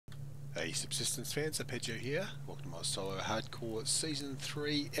Hey Subsistence fans, Arpeggio here. Welcome to my solo hardcore season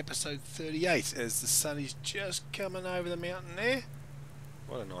 3 episode 38 as the sun is just coming over the mountain there.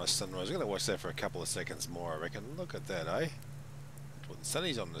 What a nice sunrise. I'm going to watch that for a couple of seconds more I reckon. Look at that, eh? Put the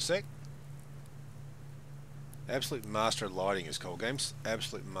sunnies on in a sec. Absolute master of lighting is Cold Games.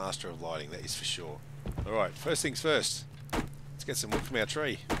 Absolute master of lighting, that is for sure. Alright, first things first. Let's get some wood from our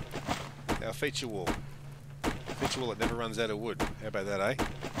tree. Our feature wall. Feature wall that never runs out of wood. How about that, eh?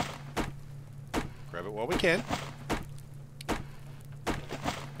 Grab it while we can. Now,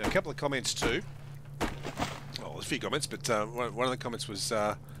 a couple of comments too. Oh, there's a few comments, but one of the comments was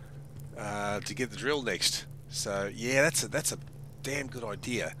to get the drill next. So yeah, that's a damn good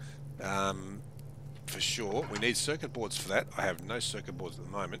idea. For sure, we need circuit boards for that. I have no circuit boards at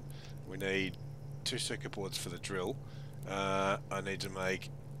the moment. We need 2 circuit boards for the drill. I need to make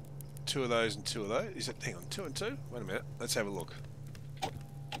 2 of those and 2 of those. Is it? Hang on, 2 and 2. Wait a minute. Let's have a look.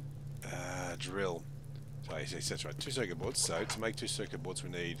 Drill. So yes, that's right. 2 circuit boards. So to make 2 circuit boards, we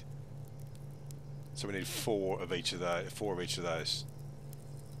need 4 of each of those. 4 of each of those.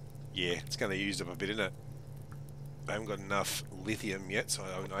 Yeah, it's going to use up a bit, isn't it? I haven't got enough lithium yet, so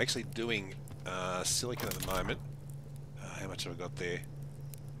I'm actually doing silicon at the moment. How much have I got there?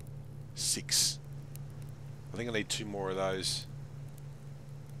 6. I think I need 2 more of those.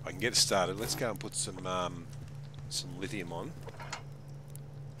 I can get started. Let's go and put some lithium on.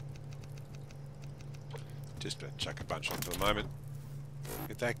 Just going to chuck a bunch on for the moment.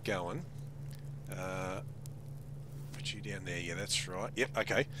 Get that going. Put you down there. Yeah, that's right. Yep,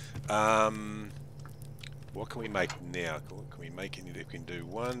 okay. What can we make now? Can we make any? We can do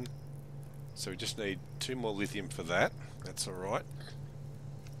 1. So we just need 2 more lithium for that. That's alright.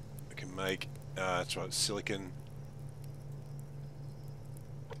 We can make, that's right, silicon.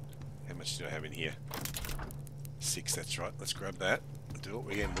 How much do I have in here? 6, that's right. Let's grab that. We'll do what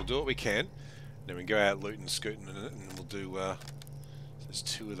we can. We'll do what we can. Then we can go out looting and scooting in it, and we'll do. So there's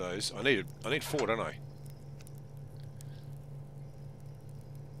 2 of those. I need 4, don't I?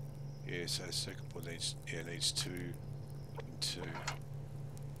 Yeah. So circuit board needs 2 and 2.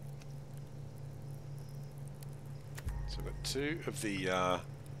 So I've got 2 of the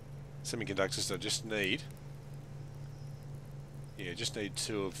semiconductors. I just need. Yeah, just need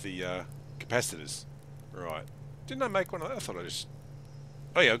 2 of the capacitors. Right. Didn't I make one? I thought I just.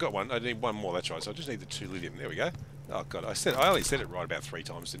 Oh yeah, I've got 1. I need 1 more, that's right. So I just need the 2 lithium. There we go. Oh god, I only said it right about 3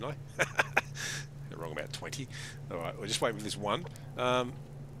 times, didn't I? Got it wrong about 20. Alright, we're just waiting for this 1. Oh,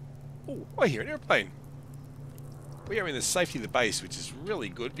 I hear an airplane. We are in the safety of the base, which is really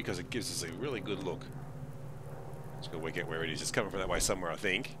good because it gives us a really good look. Just gotta work out where it is. It's coming from that way somewhere, I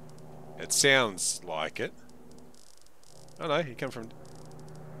think. It sounds like it. Oh no, you come from.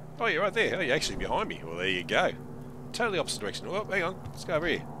 Oh, you're right there. Oh, you're actually behind me. Well, there you go. Totally opposite direction. Oh, hang on. Let's go over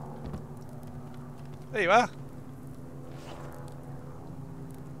here. There you are.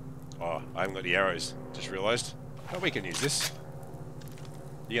 Oh, I haven't got the arrows. Just realised. Oh, we can use this.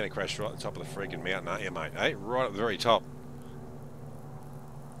 You're going to crash right at the top of the freaking mountain, aren't you, mate? Hey, right at the very top.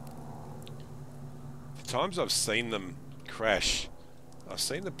 The times I've seen them crash, I've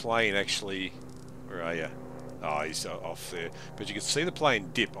seen the plane actually. Where are you? Oh, he's off there. But you can see the plane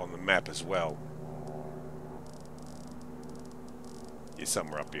dip on the map as well. You're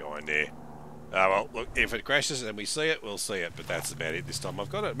somewhere up behind there. Well, look, if it crashes and we see it, we'll see it. But that's about it this time. I've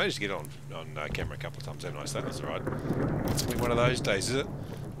got it. Managed to get on camera a couple of times, haven't I? So that's alright. It's been one of those days, is it?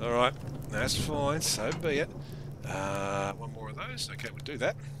 Alright, that's fine. So be it. 1 more of those. Okay, we'll do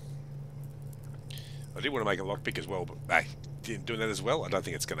that. I did want to make a lockpick as well, but hey, doing that as well? I don't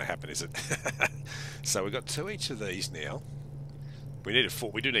think it's going to happen, is it? So we've got 2 each of these now. We need 4.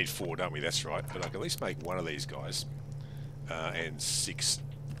 We do need 4, don't we? That's right. But I can at least make 1 of these guys. And 6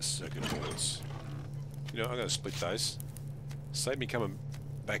 circuit boards. You know, I'm going to split those. Save me coming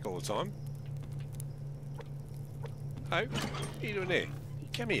back all the time. Oh, what are you doing there? You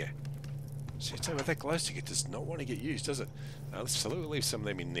come here. See, it's over that glow stick. It does not want to get used, does it? So we'll leave some of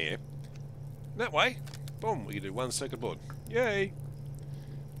them in there. That way, boom, we can do 1 circuit board. Yay!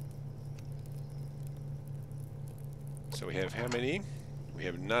 So we have how many? We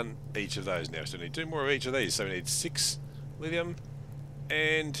have none each of those now. So we need 2 more of each of these. So we need 6 lithium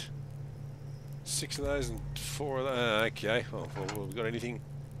and 6 of those and 4 of those. Okay, well, we've got anything?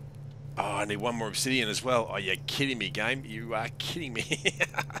 Oh, I need 1 more obsidian as well. Oh, you're kidding me, game. You are kidding me.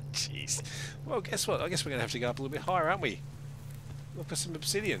 Jeez. Well, guess what? I guess we're going to have to go up a little bit higher, aren't we? Look for some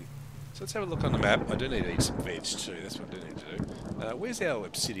obsidian. So let's have a look on the map. I do need to eat some veg too. That's what I do need to do. Where's our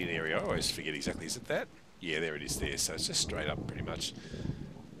obsidian area? I always forget exactly. Is it that? Yeah, there it is there. So it's just straight up pretty much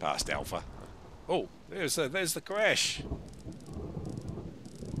past Alpha. Oh, there's the crash.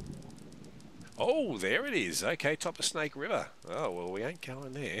 Oh, there it is. Okay, top of Snake River. Oh, well, we ain't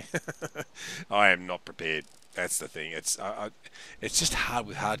going there. I am not prepared. That's the thing. It's just hard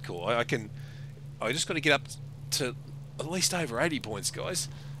with hardcore. I just got to get up to at least over 80 points, guys.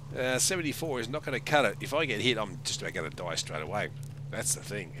 74 is not going to cut it. If I get hit, I'm just about going to die straight away. That's the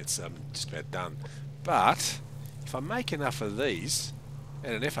thing. It's just about done. But if I make enough of these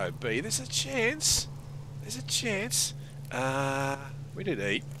and an FOB, there's a chance. There's a chance. We need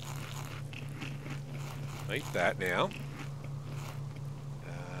to eat. Eat that now.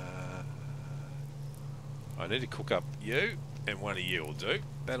 I need to cook up you, and one of you will do.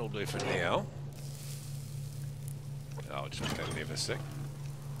 That'll do for now. I'll just put that in there for a sec.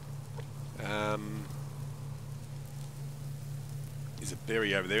 There's a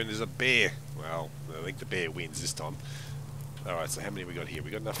berry over there, and there's a bear. Well, I think the bear wins this time. Alright, so how many have we got here? We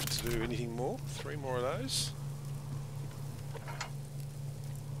got enough to do anything more? 3 more of those.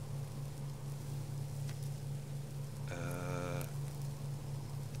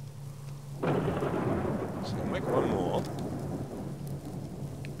 So we'll make one more.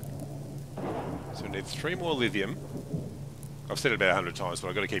 So we need 3 more lithium. I've said it about 100 times, but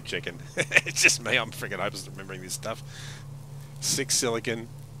I've got to keep checking. It's just me, I'm freaking hopeless at remembering this stuff. 6 silicon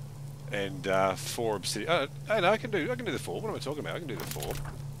and 4 obsidian. Oh no, I can do the 4. What am I talking about? I can do the 4.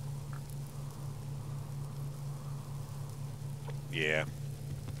 Yeah.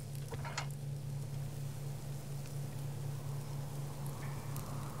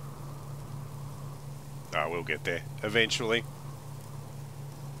 Oh, we'll get there eventually.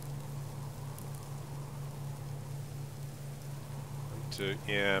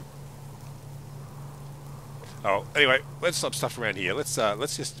 Yeah. Oh, anyway, let's stop stuff around here. Let's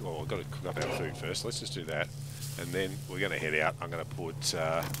just. Well, we've got to cook up our food first. Let's just do that, and then we're going to head out. I'm going to put.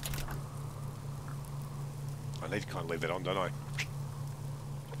 I need to kind of leave that on, don't I?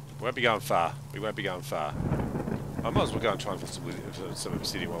 We won't be going far. We won't be going far. I might as well go and try and find some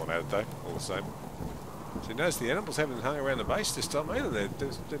obsidian while I'm at it, though. All the same. So notice the animals haven't hung around the base this time either.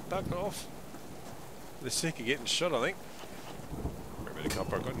 They're bugged off. They're sick of getting shot, I think. Remember the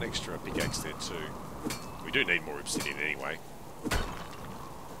copper. I've got an extra pickaxe there too. We do need more obsidian anyway.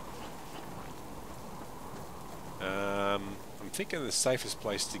 I'm thinking the safest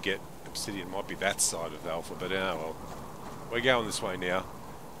place to get obsidian might be that side of the Alpha, but well, we're going this way now.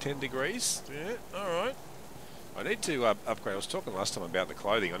 10 degrees. Yeah, alright. I need to upgrade. I was talking last time about the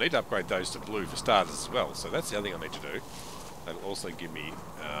clothing. I need to upgrade those to blue for starters as well. So that's the other thing I need to do. That'll also give me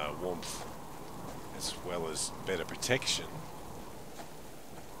warmth as well as better protection.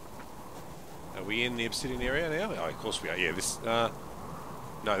 Are we in the obsidian area now? Oh, of course we are. Yeah, this... no,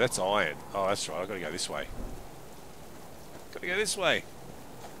 that's iron. Oh, that's right. I've got to go this way. Got to go this way.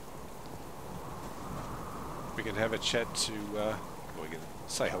 We can have a chat to... we can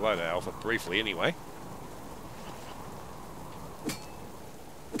say hello to Alpha briefly anyway.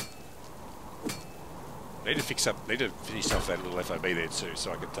 Need to finish off that little FOB there too,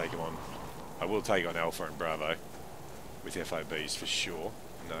 so I can take him on. I will take on Alpha and Bravo with FOBs for sure.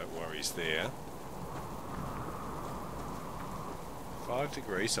 No worries there. 5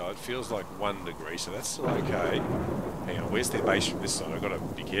 degrees, so it feels like 1 degree, so that's still okay. Hang on, where's their base from this side? I've got to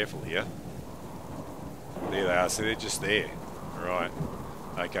be careful here. There they are, so they're just there. Right.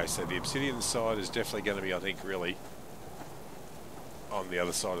 Okay, so the obsidian side is definitely going to be, I think, really on the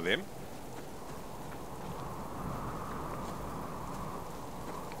other side of them.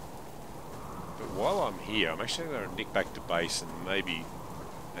 But while I'm here, I'm actually going to nick back to base and maybe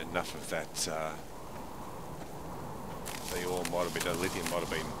enough of that the ore might have been, the lithium might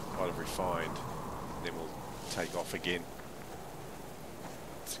have refined, and then we'll take off again.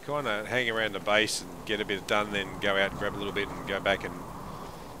 So kind of hang around the base and get a bit done, then go out and grab a little bit and go back and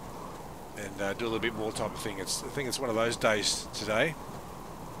do a little bit more type of thing. I think it's one of those days today.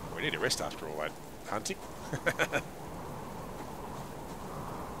 We need a rest after all that hunting.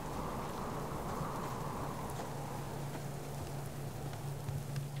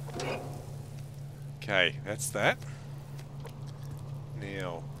 Okay, that's that.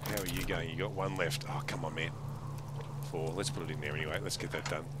 Now, how are you going? You got 1 left. Oh, come on, man. 4. Let's put it in there anyway. Let's get that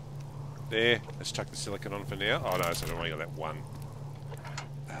done. There. Let's chuck the silicon on for now. Oh, no, so I've only got that 1.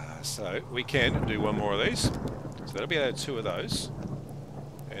 So, we can do 1 more of these. So that'll be 2 of those.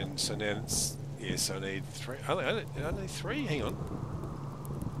 And so now it's... Yes, I need 3. Only 3? Hang on.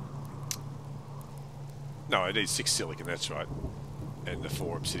 No, I need 6 silicon, that's right. And the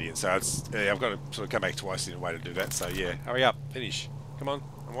 4 obsidian. So it's... Yeah, I've got to sort of come back twice in a way to do that. So, yeah. Hurry up. Finish. Come on.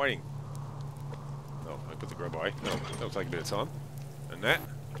 I'm waiting. Oh, I put the grub away. No, that'll take a bit of time. And that.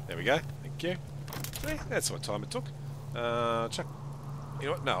 There we go. Thank you. See, that's what time it took. Chuck. You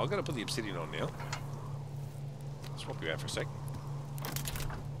know what? No, I've got to put the obsidian on now. Swap you out for a sec.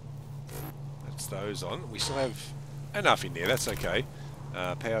 That's those on. We still have enough in there. That's okay.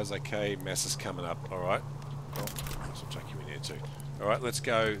 Power's okay. Mass is coming up. Alright. Oh, I'll chuck you in there too. Alright, let's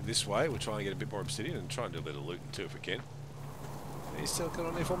go this way. We'll try and get a bit more obsidian and try and do a bit of looting too if we can. Are you still got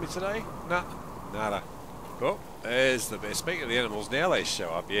on there for me today? Nah. Nada. Oh, there's the best. Speaking of the animals, now they show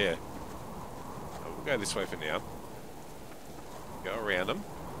up, yeah. We'll go this way for now. Go around them.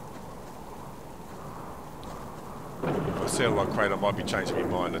 If I sound like Crate, I might be changing my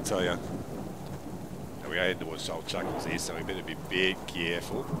mind, I tell you. Now we are heading towards old Chuckles here, so we better be a bit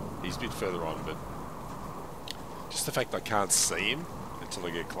careful. He's a bit further on, but just the fact I can't see him until I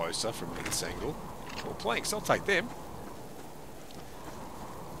get closer from this angle. Well, planks, I'll take them.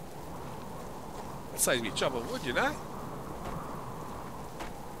 That saves me chopping wood, you know.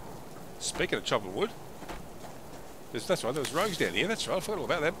 Speaking of chopping wood, that's right, there was rogues down here, that's right, I forgot all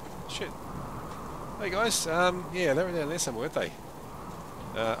about them. Shit. Hey guys, yeah, they were down there somewhere, weren't they?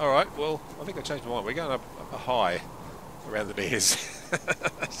 Alright, well, I think I changed my mind. We're going up a high around the bears.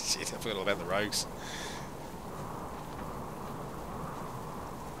 Shit, I forgot all about the rogues.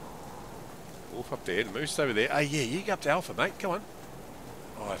 Wolf up there, the moose over there. Hey, yeah, you go up to Alpha, mate, come on.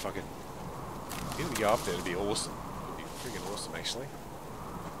 Oh, if I could get him to go up there, it'd be awesome. It'd be freaking awesome, actually.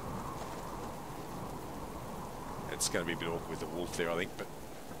 It's going to be a bit awkward with the wolf there, I think, but...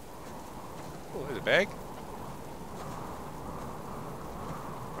 Oh, there's a bag.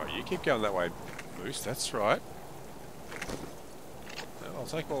 Right, you keep going that way, Moose, that's right. I'll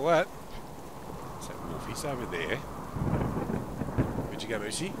take all that. Is that wolf? He's over there. Where'd you go,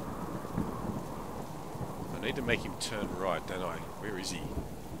 Moosey? I need to make him turn right, don't I? Where is he?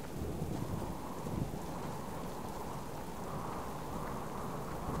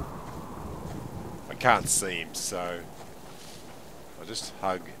 I can't see him, so I'll just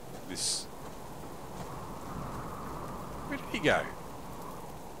hug this. Where did he go?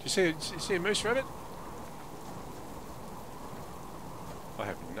 Did you see a moose rabbit? I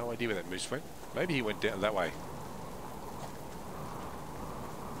have no idea where that moose went. Maybe he went down that way.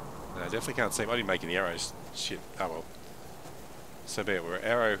 No, I definitely can't see him. I didn't make any arrows. Shit. Oh well. So be it. We're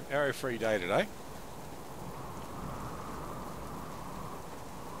arrow free day today.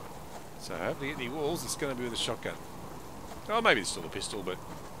 So I hope to get any walls. It's going to be with a shotgun. Oh, maybe it's still a pistol, but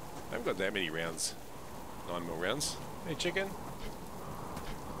I haven't got that many rounds. 9mm rounds. Hey, chicken.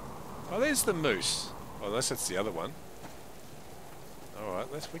 Oh, there's the moose. Oh, unless that's the other one. Alright,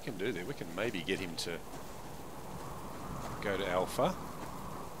 we can do that. We can maybe get him to go to Alpha.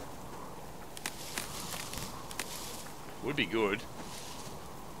 Would be good.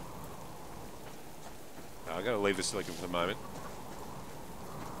 No, I'm going to leave the silicon for the moment.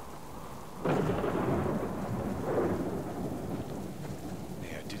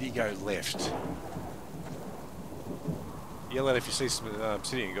 Now, did he go left? Yell out if you see some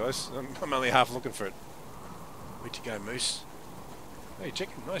obsidian, guys. I'm only half looking for it. Where'd you go, moose? Hey,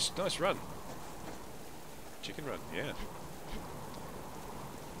 chicken. Nice run. Chicken run, yeah.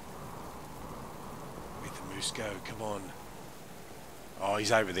 Where'd the moose go? Come on. Oh,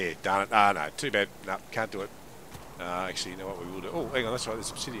 he's over there. Darn it. Ah, no. Too bad. No, can't do it. Actually, you know what we will do? Oh, hang on. That's right.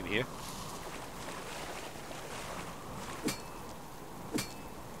 There's obsidian here.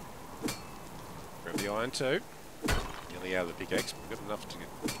 Grab the iron too. Nearly out of the pickaxe. We've got enough to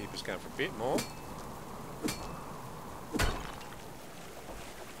keep us going for a bit more.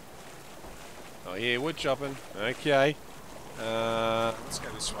 Oh yeah, wood chopping. Okay. Let's go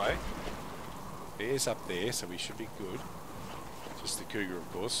this way. Bear's up there, so we should be good. Just the cougar,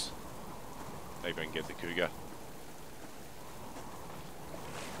 of course. Maybe I can get the cougar.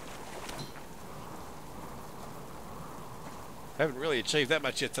 Haven't really achieved that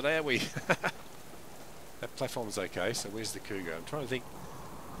much yet today, have we? That platform's okay, so where's the cougar? I'm trying to think.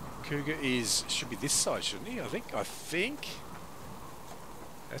 Cougar should be this side, shouldn't he? I think.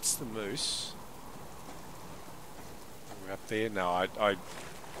 That's the moose. We're up there. No, I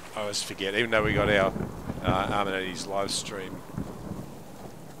always forget. Even though we got our ArmouredAnnie's live stream,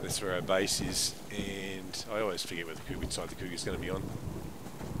 that's where our base is, and I always forget which side the cougar's going to be on.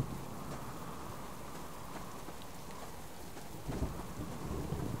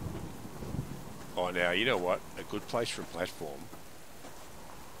 Oh, now, you know what? A good place for a platform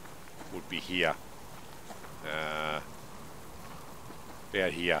would be here.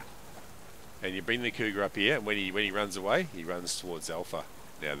 About here. And you bring the cougar up here, and when he runs away, he runs towards Alpha.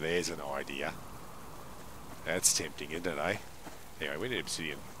 Now, there's an idea. That's tempting, isn't it, eh? Anyway, we need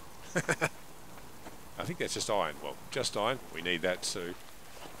obsidian. I think that's just iron. Well, just iron. We need that too.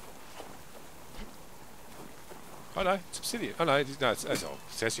 Oh no, it's obsidian. Oh no, it's oh,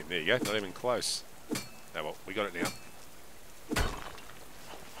 potassium. There you go. Not even close. Oh well, we got it now.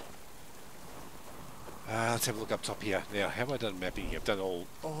 Let's have a look up top here. Now, have I done mapping here? I've done all...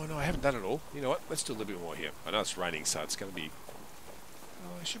 Oh, no, I haven't done it all. You know what? Let's do a little bit more here. I know it's raining, so it's going to be...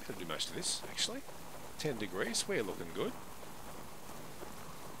 Oh, I should be able to do most of this, actually. 10 degrees. We're looking good.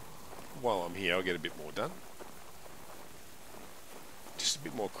 While I'm here, I'll get a bit more done. Just a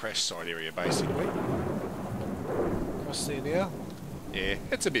bit more crash site area, basically. Across there now. Yeah,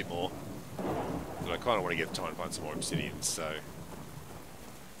 it's a bit more. But I kind of want to get time to find some more obsidian, so...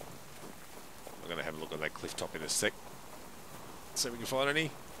 I'm going to have a look at that cliff top in a sec. See if we can find any.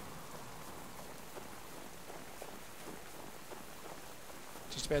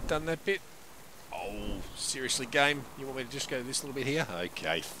 Just about done that bit. Oh, seriously, game? You want me to just go this little bit here?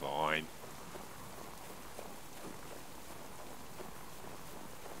 Okay, fine.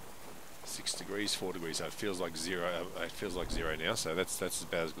 Six degrees, 4 degrees. So it feels like zero. It feels like zero now. So that's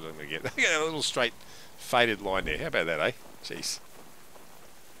about as good as I'm going to get. A little straight, faded line there. How about that, eh? Jeez.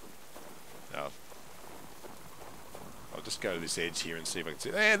 Oh. I'll just go to this edge here and see if I can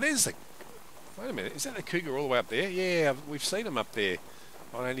see. Yeah, there's a... Wait a minute. Is that a cougar all the way up there? Yeah, we've seen him up there.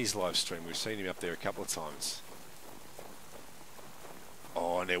 On Annie's live stream, we've seen him up there a couple of times.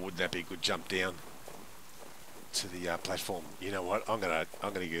 Oh, now wouldn't that be a good jump down to the platform? You know what? I'm gonna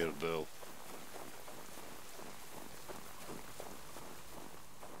get a burl.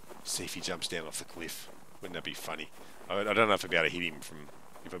 See if he jumps down off the cliff. Wouldn't that be funny? I don't know if I'll be able to hit him from,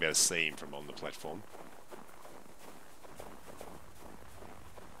 if I'll be able to see him from on the platform.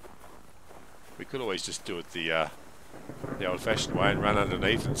 We could always just do it the old-fashioned way and run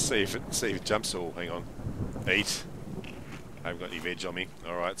underneath and see if it jumps. All. Hang on, eat. I haven't got any veg on me.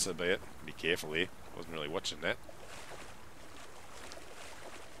 All right, so be it. Be careful here. Wasn't really watching that.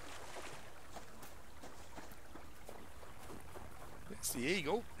 That's the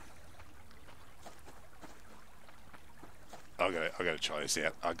eagle. I gotta try this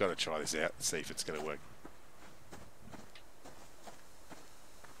out. I gotta try this out and see if it's gonna work.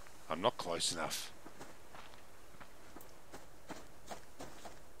 I'm not close enough.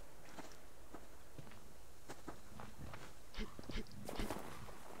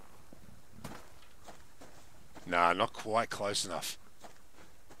 Nah, not quite close enough.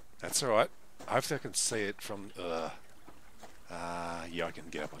 That's alright. Hopefully I can see it from... yeah, I can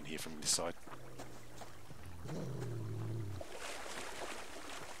get up on here from this side.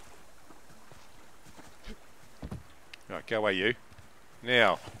 Right, go away you.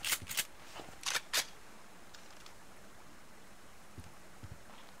 Now...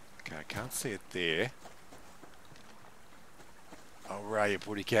 Okay, I can't see it there. Oh, Ray, you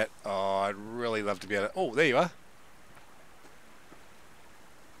booty cat. Oh, I'd really love to be able to... Oh, there you are.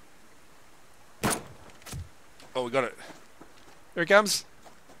 Oh, we got it. Here it comes.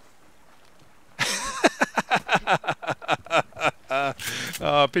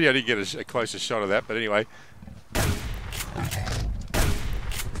 Oh, pity I didn't get a closer shot of that, but anyway.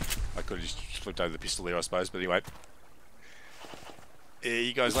 I could have just flipped over the pistol there, I suppose, but anyway. Yeah,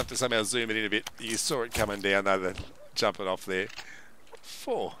 you guys will have to somehow zoom it in a bit. You saw it coming down, though, the jumping off there.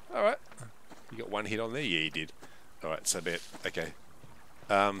 4. Alright. You got one hit on there? Yeah, you did. Alright, so bet. Okay.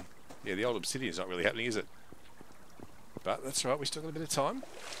 Yeah, the old obsidian's not really happening, is it? But that's right, we still got a bit of time.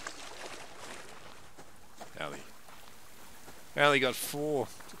 I only got 4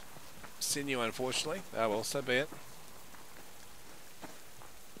 sinew, unfortunately. Oh well, so be it.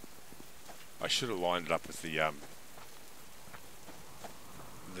 I should have lined it up with the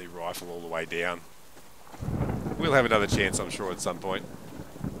rifle all the way down. We'll have another chance, I'm sure, at some point.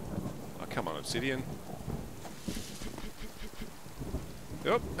 Oh, come on, obsidian.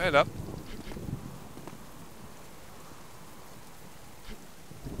 Yep, and up.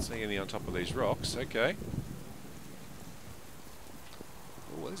 Seeing anything on top of these rocks, okay.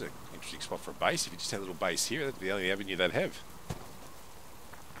 Oh, there's an interesting spot for a base. If you just had a little base here, that's the only avenue they'd have.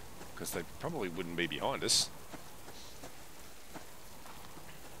 Because they probably wouldn't be behind us.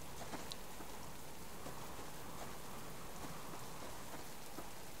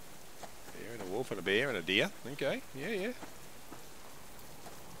 Bear and a wolf and a bear and a deer. Okay, yeah, yeah.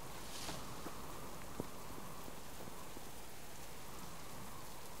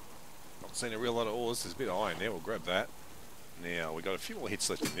 Not seen a real lot of ores. There's a bit of iron there. We'll grab that. Now, we've got a few more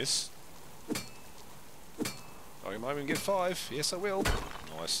hits left in this. I might even get 5. Yes, I will.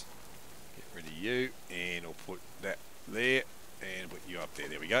 Nice. Get rid of you, and I'll put that there, and put you up there.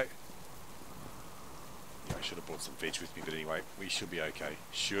 There we go. Yeah, I should have brought some veg with me, but anyway, we should be okay.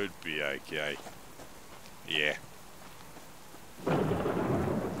 Should be okay. Yeah. Get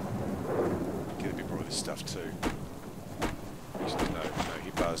a bit more of this stuff too. There's no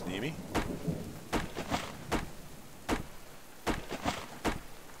hit bars near me.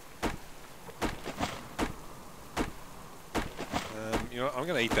 You know what, I'm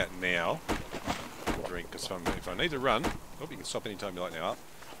going to eat that now. Drink, because if I need to run... Oh, you can stop anytime you like now.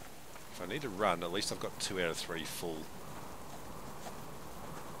 If I need to run, at least I've got 2 out of 3 full.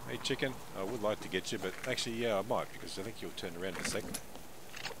 Hey chicken, I would like to get you, but actually yeah, I might, because I think you'll turn around in a second.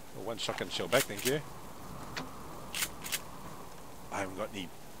 Well, 1 shotgun shell back, thank you. I haven't got any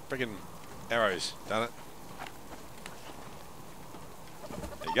friggin' arrows, darn it.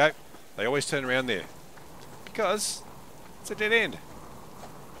 There you go. They always turn around there. Because it's a dead end.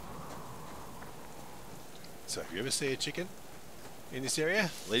 So if you ever see a chicken in this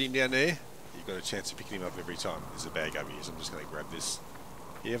area, lead him down there. You've got a chance of picking him up every time. There's a bag over here, so I'm just going to grab this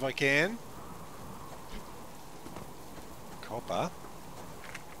here if I can. Copper.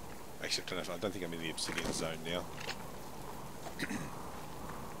 Actually, I don't think I'm in the obsidian zone now.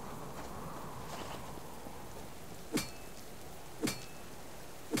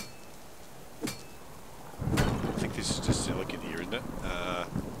 I think this is just silicon here, isn't it?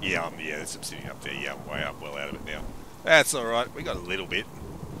 Yeah, there's obsidian up there. Yeah, I'm way up, well out of it now. That's alright, we got a little bit.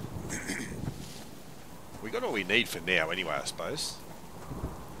 We got all we need for now anyway, I suppose.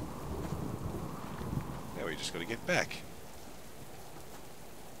 Now we just got to get back.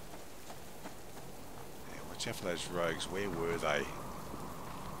 Yeah, watch out for those rogues. Where were they?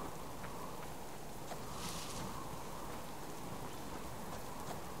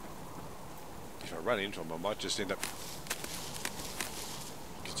 If I run into them, I might just end up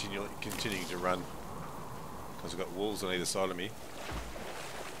continuing to run, because I've got wolves on either side of me.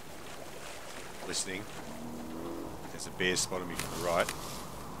 Listening. There's a bear spotting me from the right.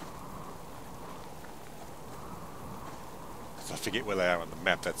 I forget where they are on the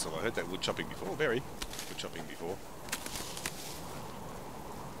map, that's all. I heard that wood chopping before. Very wood chopping before.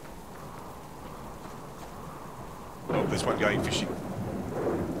 Oh, there's one going fishing.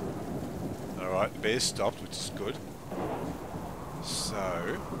 Alright, the bear's stopped, which is good.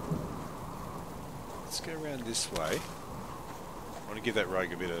 So, let's go around this way. I want to give that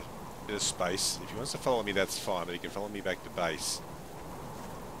rogue a bit of space. If he wants to follow me, that's fine, but he can follow me back to base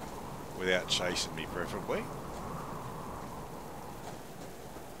without chasing me, preferably.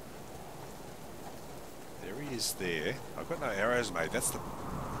 There he is there. I've got no arrows, mate. That's the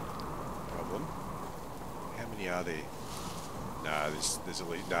problem. How many are there? No, there's at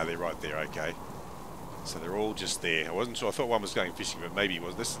least... No, they're right there, okay. So they're all just there. I wasn't sure. I thought one was going fishing, but maybe he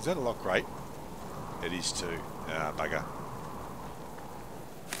was. Is that a lock crate? It is too. Ah, bugger.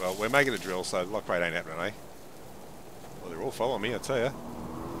 Well, we're making a drill, so lock crate ain't happening, eh? Well, they're all following me, I tell you.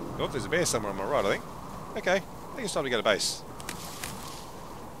 Oh, there's a bear somewhere on my right, I think. Okay, I think it's time to go to base.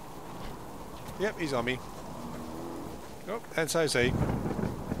 Yep, he's on me. Oh, and so is he.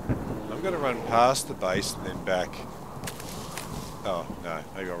 I'm going to run past the base and then back. Oh, no,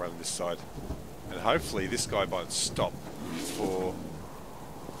 maybe I'll run this side. And hopefully this guy might stop before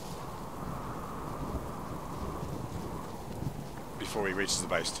he reaches the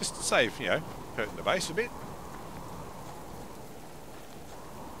base. Just to save, you know, hurting the base a bit.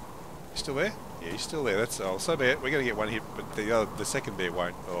 He's still there? Yeah, he's still there. That's all. So be it. We're going to get one hit, but the second bear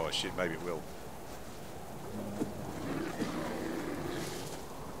won't. Oh shit, maybe it will.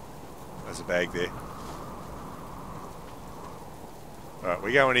 There's a bag there. Alright,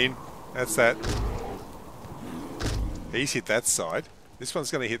 we're going in. That's that. He's hit that side. This one's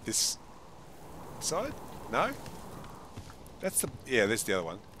going to hit this side? No? That's the... Yeah, that's the other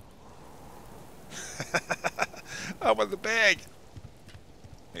one. I want the bag!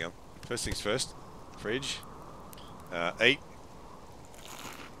 Hang on. First things first. Fridge. Eat.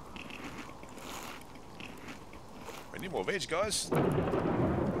 We need more veg, guys.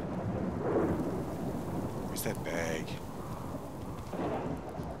 Where's that bag?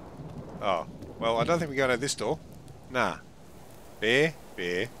 Oh. Well, I don't think we're going to this door. Nah. Bear,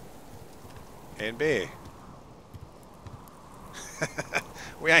 bear, and bear.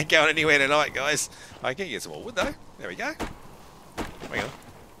 We ain't going anywhere tonight, guys. I can get some more wood, though. There we go. Hang on.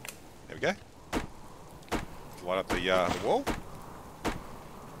 There we go. Light up the wall.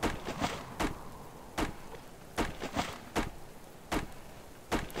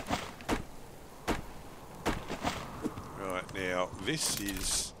 Right, now, this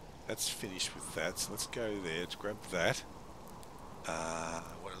is... That's finished with that, so let's go there to grab that.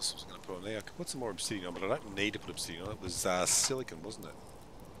 What else was I going to put on there? I could put some more obsidian on, but I don't need to put obsidian on. It was silicon, wasn't it?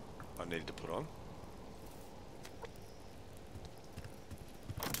 I needed to put on.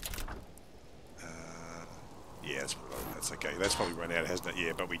 Yeah, that's okay. That's probably run out, hasn't it?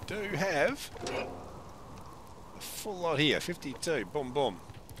 Yeah, but we do have a full lot here. 52. Boom, boom.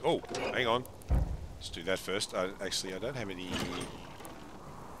 Oh, hang on. Let's do that first. Actually, I don't have any...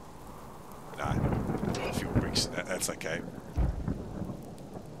 No. Fuel bricks. That's okay.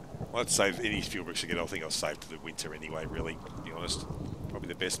 Well, I'd save any fuel bricks again. I think I'll save to the winter anyway, really, to be honest. Probably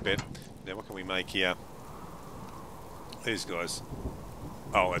the best bet. Now, what can we make here? These guys.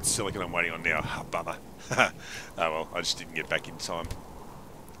 Oh, it's silicon I'm waiting on now. Oh, bummer. Oh, well, I just didn't get back in time.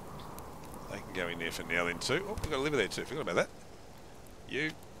 They can go in there for now then, too. Oh, we've got a liver there, too. Forgot about that.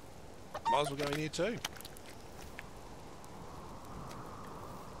 You. Might as well go in here, too.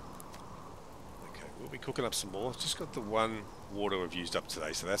 Okay, we'll be cooking up some more. Just got the one water I've used up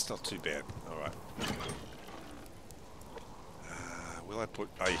today, so that's not too bad. Alright. Will I put...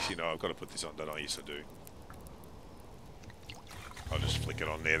 Oh, you know, I've got to put this on, don't I? Yes, I do. I'll just flick it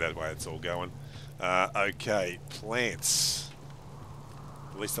on there, that way it's all going. Okay, plants.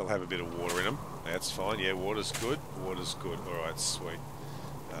 At least they'll have a bit of water in them. That's fine, yeah, water's good. Water's good. Alright, sweet.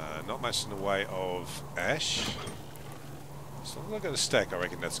 Not much in the way of ash. As long as I've got a stack, I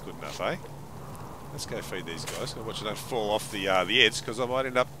reckon that's good enough, eh? Let's go feed these guys. Gotta watch it don't fall off the edge, because I might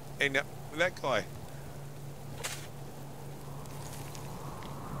end up with that guy.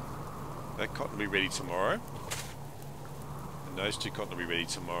 That cotton will be ready tomorrow. And those two cotton will be ready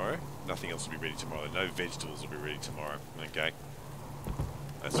tomorrow. Nothing else will be ready tomorrow. No vegetables will be ready tomorrow. Okay.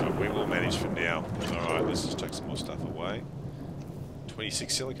 That's right. We will manage for now. Alright, let's just take some more stuff away.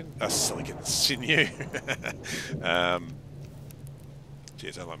 26 silicon? Silicon. Sinew.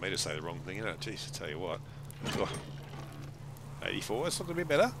 Geez, don't like me to say the wrong thing, innit? Jeez, I tell you what. Oh. 84, that's looking a bit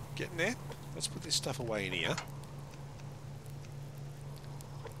better. Getting there. Let's put this stuff away in here.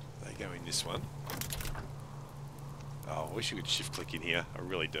 They go in this one. Oh, I wish you could shift click in here. I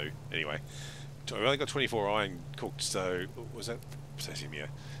really do. Anyway, I've only got 24 iron cooked, so... Was that potassium? Yeah.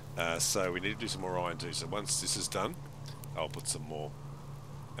 So we need to do some more iron too. So once this is done, I'll put some more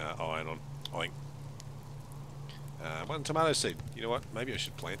iron on. Oink. One tomato seed. You know what? Maybe I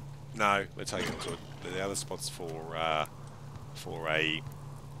should plant. No, let's hang on to it. The other spot's for a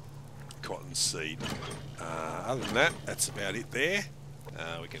cotton seed. Other than that, that's about it there.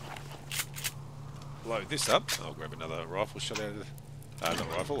 We can load this up. I'll grab another rifle shot out of the...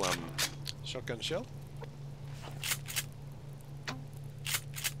 not rifle, shotgun shell.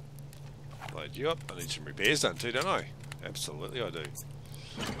 Load you up. I need some repairs done too, don't I? Absolutely I do.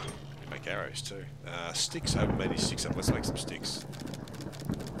 Make arrows too. Sticks. I haven't made any sticks up. Let's make some sticks.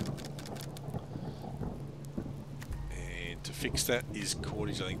 And to fix that is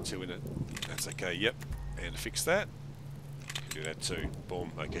cordage, I think, too, in it. That's okay. Yep. And to fix that, do that too.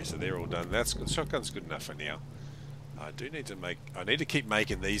 Boom. Okay, so they're all done. That's good. Shotgun's good enough for now. I do need to make... I need to keep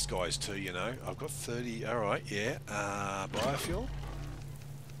making these guys too, you know. I've got 30... Alright, yeah. Biofuel.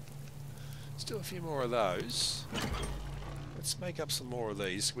 Still a few more of those. Let's make up some more of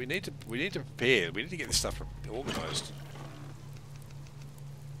these. We need to prepare. We need to get this stuff organised.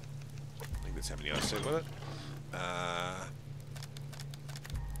 I think that's how many I said with it.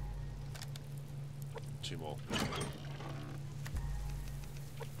 2 more.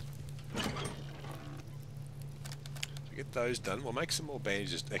 So get those done. We'll make some more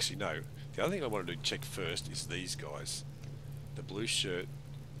bandages. Actually, no. The other thing I want to do check first is these guys. The blue shirt.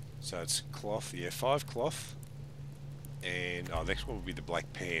 So it's cloth. Yeah, 5 cloth. And next one will be the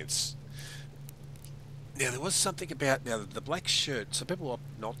black pants. Now there was something about the black shirt. Some people opt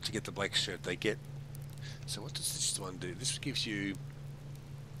not to get the black shirt. They get. So what does this one do? This gives you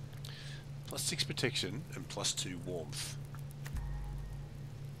 +6 protection and +2 warmth.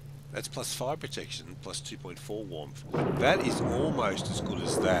 That's +5 protection, +2.4 warmth. That is almost as good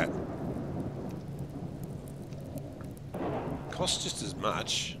as that. Costs just as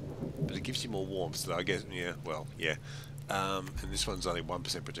much, but it gives you more warmth. So I guess, yeah, well, yeah. And this one's only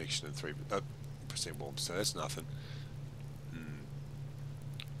 1% protection and 3% warmth, so that's nothing.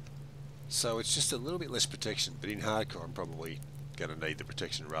 So it's just a little bit less protection, but in hardcore I'm probably going to need the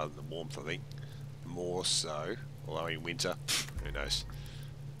protection rather than the warmth, I think. More so, although in winter, who knows.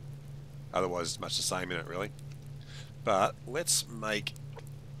 Otherwise it's much the same in it, really. But let's make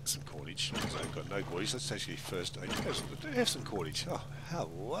some cordage, because I've got no cordage. Let's actually first... I do have some cordage. Oh,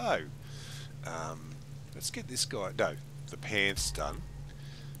 hello! Let's get this guy... No, the pants done.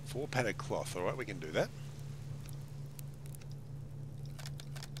 4 padded cloth. Alright, we can do that.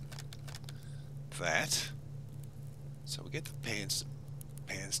 That. So we get the pants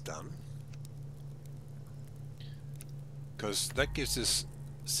done. Because that gives us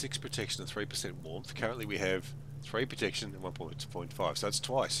 6 protection and 3% warmth. Currently we have 3 protection and 1.5. So that's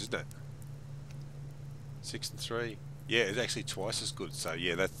twice, isn't it? 6 and 3. Yeah, it's actually twice as good. So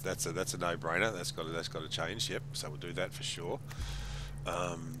yeah, that's a no-brainer. That's got to change. Yep. So we'll do that for sure.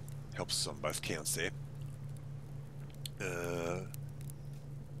 Helps us on both counts there.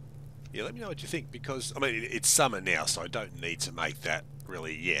 Yeah, let me know what you think, because I mean it's summer now, so I don't need to make that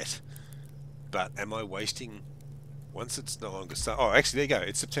really yet. But am I wasting? Once it's no longer oh, actually, there you go.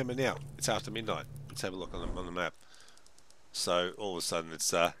 It's September now. It's after midnight. Let's have a look on the map. So all of a sudden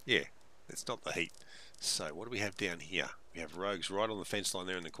it's yeah, it's not the heat. So what do we have down here? We have rogues right on the fence line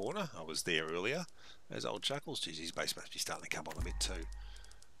there in the corner. I was there earlier. There's old Chuckles. Geez, his base must be starting to come on a bit too.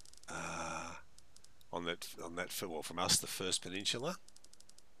 On that well, from us, the first peninsula.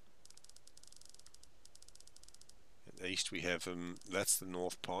 And east we have that's the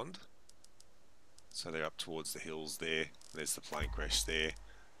North Pond. So they're up towards the hills there. There's the plane crash there.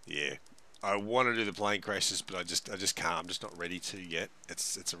 Yeah, I want to do the plane crashes, but I just can't. I'm just not ready to yet.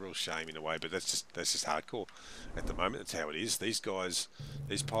 It's a real shame in a way, but that's just hardcore at the moment. That's how it is. These guys,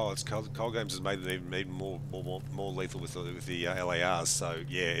 these pilots, Cold Games has made them even more lethal with the LARs. So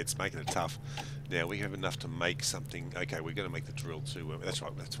yeah, it's making it tough. Now we have enough to make something. Okay, we're going to make the drill too. That's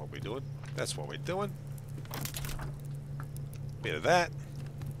right. That's what we're doing. That's what we're doing. Bit of that.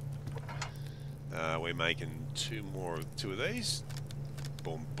 We're making two of these.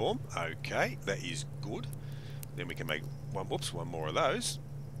 Boom, boom. Okay, that is good. Then we can make one more of those.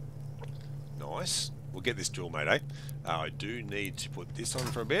 Nice. We'll get this drill made, eh? I do need to put this on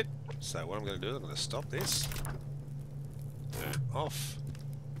for a bit. So what I'm going to do, I'm going to stop this. Turn off.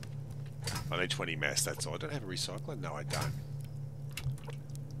 I need 20 mass, that's all. I don't have a recycler? No, I don't.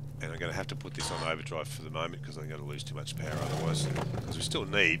 And I'm going to have to put this on overdrive for the moment because I'm going to lose too much power otherwise. Because we still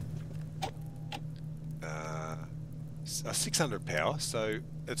need 600 power, so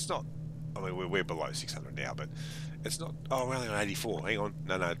it's not, I mean we're below 600 now, but it's not, oh we're only on 84, hang on,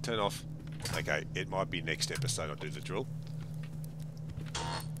 no, turn off. Okay, it might be next episode I'll do the drill.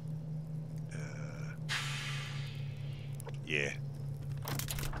 Yeah,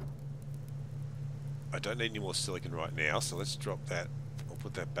 I don't need any more silicon right now, so let's drop that. I'll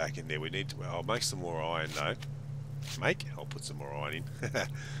put that back in there. We need to, I'll make some more iron though. I'll put some more iron in.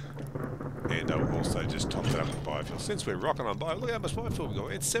 And I'll also just top that up with biofuel. Since we're rocking on biofuel, look how much biofuel we've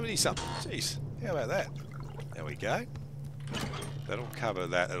got. It's 70 something. Jeez, how about that? There we go. That'll cover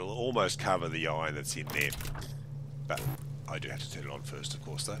that. It'll almost cover the iron that's in there. But I do have to turn it on first, of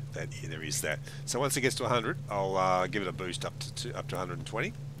course, though. There is that. So once it gets to 100, I'll give it a boost up to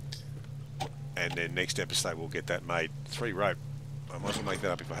 120. And then next episode we'll get that made. 3 rope. I might as well make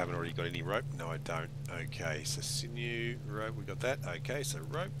that up if I haven't already got any rope. No, I don't. Okay, so sinew, rope, we got that. Okay, so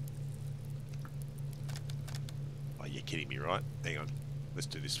rope. Oh, you're kidding me, right? Hang on. Let's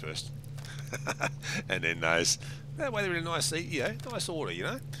do this first. And then those. That way they're in a nice, nice order, you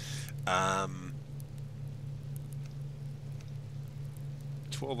know?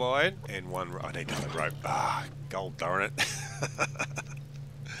 12 iron and 1... I need another rope. Ah, gold, darn it.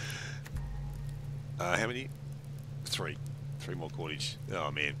 How many? 3. 3 more cordage.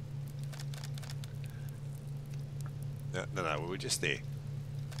 Oh, man. No, we were just there.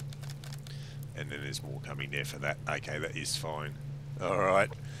 And then there's more coming there for that. Okay, that is fine.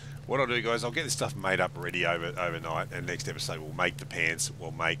 Alright. What I'll do, guys, I'll get this stuff made up ready overnight, and next episode we'll make the pants,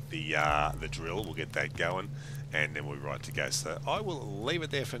 we'll make the drill, we'll get that going, and then we'll be right to go. So I will leave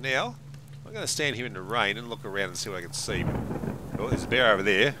it there for now. I'm going to stand here in the rain and look around and see what I can see. Oh, there's a bear over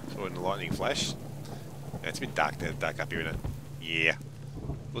there, saw it in the lightning flash. Now, it's a bit dark there, dark up here, isn't it? Yeah.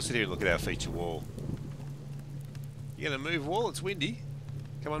 We'll sit here and look at our feature wall. You going to move, wall? It's windy.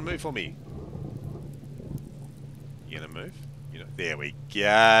 Come on, move for me. You going to move? There we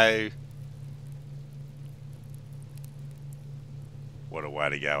go. What a way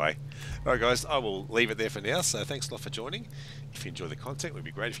to go, eh? Alright guys, I will leave it there for now, so thanks a lot for joining. If you enjoy the content, it would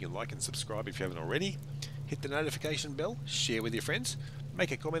be great if you can like and subscribe if you haven't already. Hit the notification bell, share with your friends,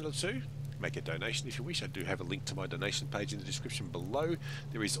 make a comment or two, make a donation if you wish. I do have a link to my donation page in the description below.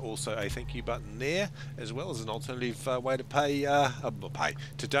 There is also a thank you button there, as well as an alternative way to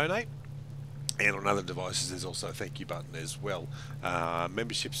to donate. And on other devices there's also a thank you button as well.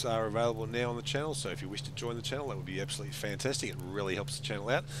 Memberships are available now on the channel, so if you wish to join the channel, that would be absolutely fantastic. It really helps the channel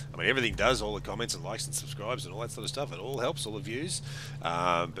out. I mean, everything does, all the comments and likes and subscribes and all that sort of stuff, it all helps, all the views.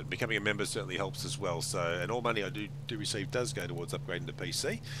 But becoming a member certainly helps as well. So, and all money I do receive does go towards upgrading the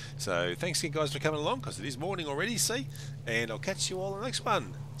PC. So thanks again guys for coming along, because it is morning already, see? And I'll catch you all in the next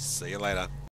one. See you later.